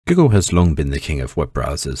Google has long been the king of web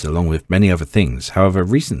browsers, along with many other things. However,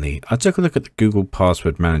 recently I took a look at the Google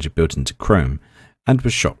Password Manager built into Chrome and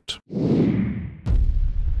was shocked.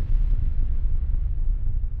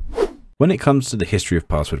 When it comes to the history of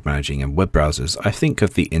password managing and web browsers, I think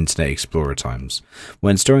of the Internet Explorer times,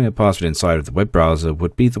 when storing a password inside of the web browser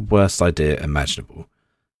would be the worst idea imaginable.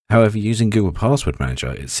 However, using Google Password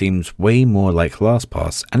Manager, it seems way more like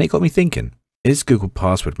LastPass, and it got me thinking, is Google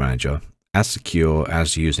Password Manager as secure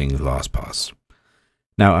as using LastPass?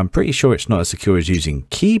 Now, I'm pretty sure it's not as secure as using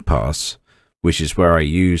KeePass, which is where I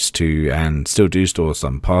used to and still do store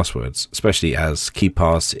some passwords, especially as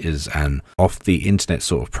KeePass is an off-the-internet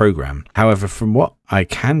sort of program. However, from what I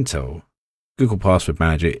can tell, Google Password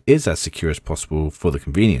Manager is as secure as possible for the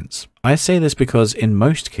convenience. I say this because in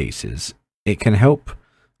most cases, it can help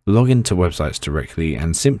log into websites directly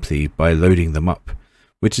and simply by loading them up,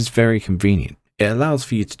 which is very convenient. It allows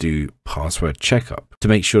for you to do password checkup to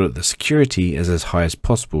make sure that the security is as high as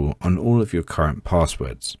possible on all of your current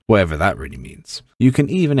passwords, whatever that really means. You can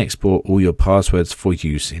even export all your passwords for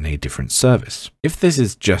use in a different service. If this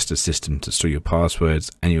is just a system to store your passwords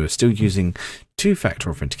and you are still using two-factor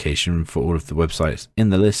authentication for all of the websites in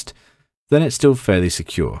the list, then it's still fairly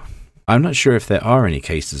secure. I'm not sure if there are any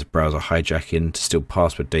cases of browser hijacking to steal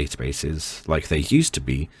password databases like they used to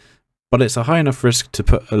be, but it's a high enough risk to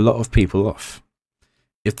put a lot of people off.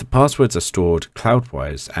 If the passwords are stored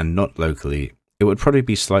cloud-wise and not locally, it would probably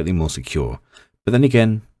be slightly more secure, but then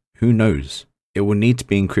again, who knows? It will need to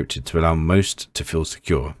be encrypted to allow most to feel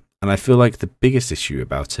secure, and I feel like the biggest issue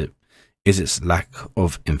about it is its lack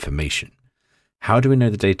of information. How do we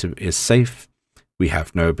know the data is safe? We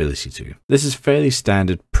have no ability to. This is fairly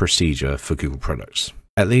standard procedure for Google products.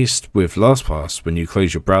 At least with LastPass, when you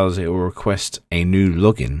close your browser, it will request a new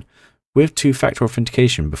login with two-factor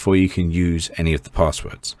authentication before you can use any of the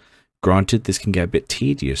passwords. Granted, this can get a bit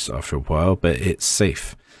tedious after a while, but it's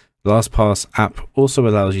safe. LastPass app also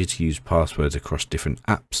allows you to use passwords across different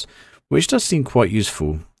apps, which does seem quite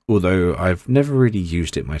useful, although I've never really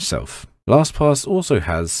used it myself. LastPass also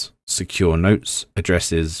has secure notes,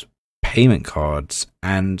 addresses, payment cards,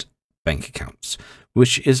 and bank accounts,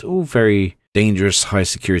 which is all very dangerous, high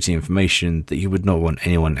security information that you would not want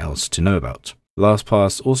anyone else to know about.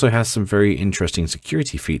 LastPass also has some very interesting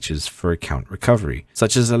security features for account recovery,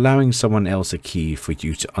 such as allowing someone else a key for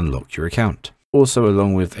you to unlock your account. Also,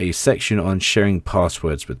 along with a section on sharing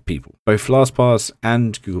passwords with people. Both LastPass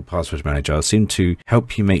and Google Password Manager seem to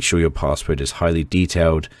help you make sure your password is highly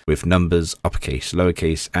detailed with numbers, uppercase,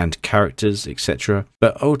 lowercase, and characters, etc.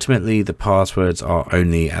 But ultimately, the passwords are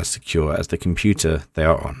only as secure as the computer they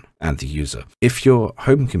are on and the user. If your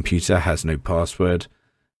home computer has no password,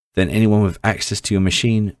 then anyone with access to your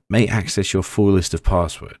machine may access your full list of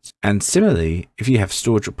passwords. And similarly, if you have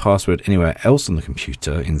stored your password anywhere else on the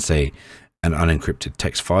computer in, say, an unencrypted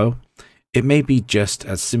text file, it may be just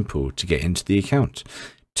as simple to get into the account.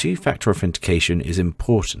 Two-factor authentication is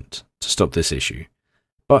important to stop this issue.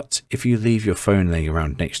 But if you leave your phone laying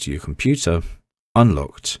around next to your computer,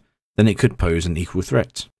 unlocked, then it could pose an equal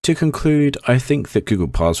threat. To conclude, I think that Google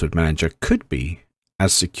Password Manager could be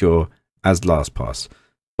as secure as LastPass,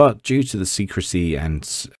 but due to the secrecy and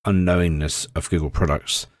unknowingness of Google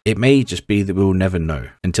products, it may just be that we'll never know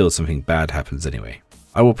until something bad happens anyway.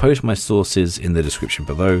 I will post my sources in the description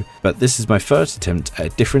below, but this is my first attempt at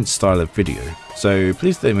a different style of video, so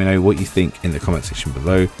please let me know what you think in the comment section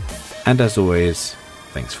below, and as always,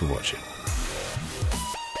 thanks for watching.